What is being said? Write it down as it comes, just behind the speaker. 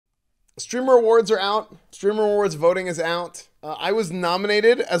Streamer awards are out. Streamer awards voting is out. I was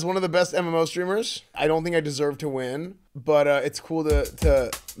nominated as one of the best MMO streamers. I don't think I deserve to win, but it's cool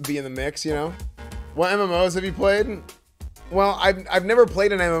to be in the mix, you know? What MMOs have you played? Well, I've never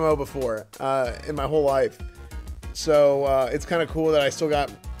played an MMO before in my whole life. So it's kind of cool that I still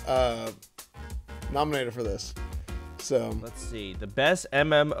got nominated for this. So let's see. The best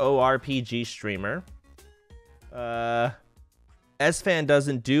MMORPG streamer. S-Fan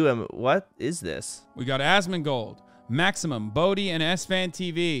doesn't do what is this? We got Asmongold, Maximum, Bodhi, and S-Fan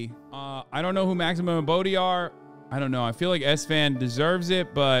TV. I don't know who Maximum and Bodhi are. I don't know. I feel like S-Fan deserves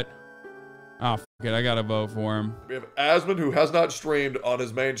it, but oh, f it, I gotta vote for him. We have Asmon, who has not streamed on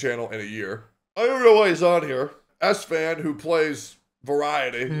his main channel in a year. I don't know why he's on here. S-Fan, who plays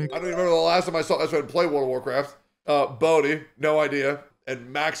variety. I don't even remember the last time I saw S-Fan play World of Warcraft. Bodhi, no idea.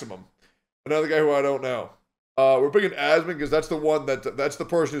 And Maximum, another guy who I don't know. We're picking Asmon because that's the one that's the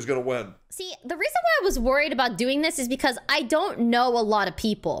person who's gonna win. See, the reason why I was worried about doing this is because I don't know a lot of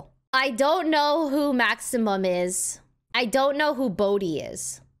people. I don't know who Maximum is. I don't know who Bodhi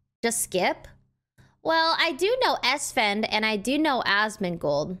is. Just skip? Well, I do know Esfand and I do know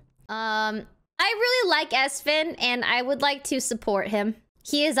Asmongold. I really like Esfand and I would like to support him.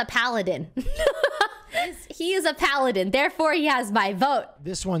 He is a paladin. He is a paladin, therefore he has my vote.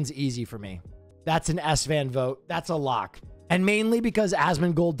 This one's easy for me. That's an S-Van vote. That's a lock. And mainly because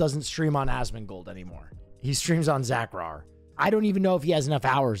Asmongold doesn't stream on Asmongold anymore. He streams on Zakrar. I don't even know if he has enough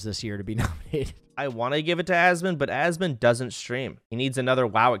hours this year to be nominated. I want to give it to Asmon, but Asmon doesn't stream. He needs another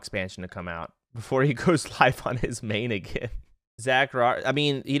WoW expansion to come out before he goes live on his main again. Zakrar, I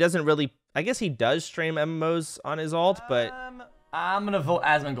mean, he doesn't really... I guess he does stream MMOs on his alt, but... I'm going to vote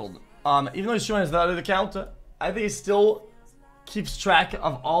Asmongold. Even though he's showing his valid account, I think he still keeps track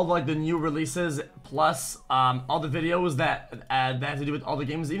of all like the new releases, plus all the videos that have to do with all the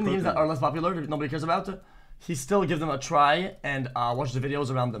games, even the games that are less popular, that nobody cares about. He still gives them a try and watch the videos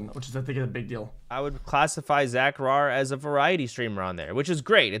around them, which is, I think, a big deal. I would classify Zakrar as a variety streamer on there, which is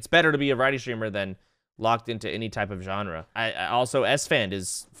great. It's better to be a variety streamer than locked into any type of genre. I also, S-Fan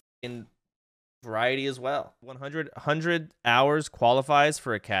is in variety as well. 100 hours qualifies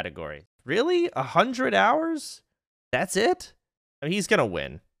for a category. Really? 100 hours? That's it? I mean, he's gonna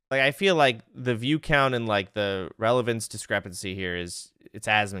win. Like, I feel like the view count and like the relevance discrepancy here is it's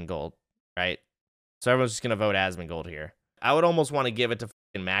Asmongold, right? So everyone's just gonna vote Asmongold here. I would almost want to give it to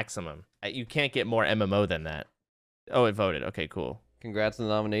fucking Maximum. You can't get more MMO than that. Oh, it voted. Okay, cool. Congrats on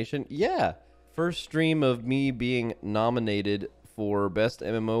the nomination. Yeah, first stream of me being nominated for best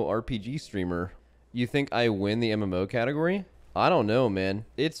MMORPG streamer. You think I win the MMO category? I don't know, man.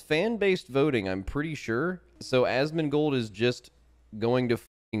 It's fan-based voting, I'm pretty sure. So Asmongold is just going to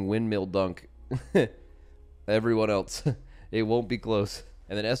fucking windmill dunk everyone else. It won't be close.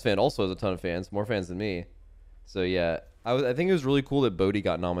 And then S-Fan also has a ton of fans, more fans than me. So yeah, I think it was really cool that Bodhi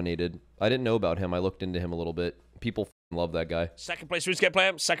got nominated. I didn't know about him. I looked into him a little bit. People love that guy. Second place RuneScape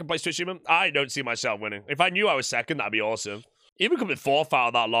player, second place Twitch streamer. I don't see myself winning. If I knew I was second, that'd be awesome. Even coming fourth out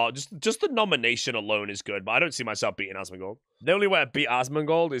of that lot, just the nomination alone is good, but I don't see myself beating Asmongold. The only way I beat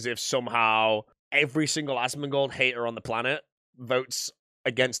Asmongold is if somehow every single Asmongold hater on the planet votes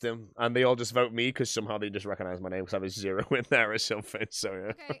against him, and they all just vote me because somehow they just recognize my name because I have a 0 in there or something.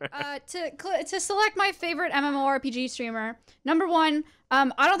 So yeah. Okay. To select my favorite MMORPG streamer, number one,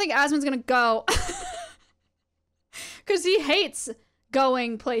 I don't think Asmon's gonna go because he hates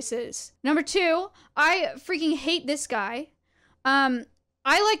going places. Number two, I freaking hate this guy. I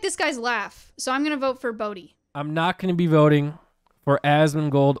like this guy's laugh, so I'm gonna vote for Bodhi. I'm not gonna be voting for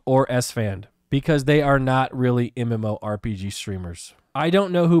Asmongold or S-Fan because they are not really MMORPG streamers. I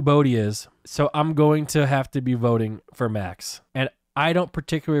don't know who Bodhi is, so I'm going to have to be voting for Max. And I don't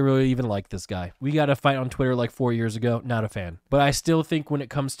particularly really even like this guy. We got a fight on Twitter like 4 years ago, not a fan. But I still think when it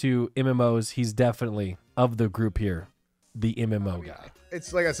comes to MMOs, he's definitely, of the group here, the MMO guy.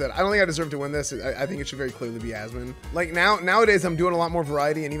 It's like I said, I don't think I deserve to win this. I think it should very clearly be Asmon. Like nowadays, I'm doing a lot more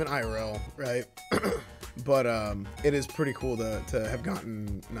variety and even IRL, right? But it is pretty cool to have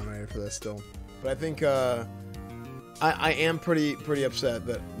gotten nominated for this still. But I think I am pretty upset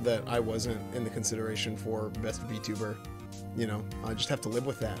that I wasn't in the consideration for best VTuber. You know, I just have to live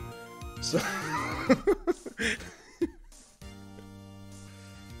with that. So.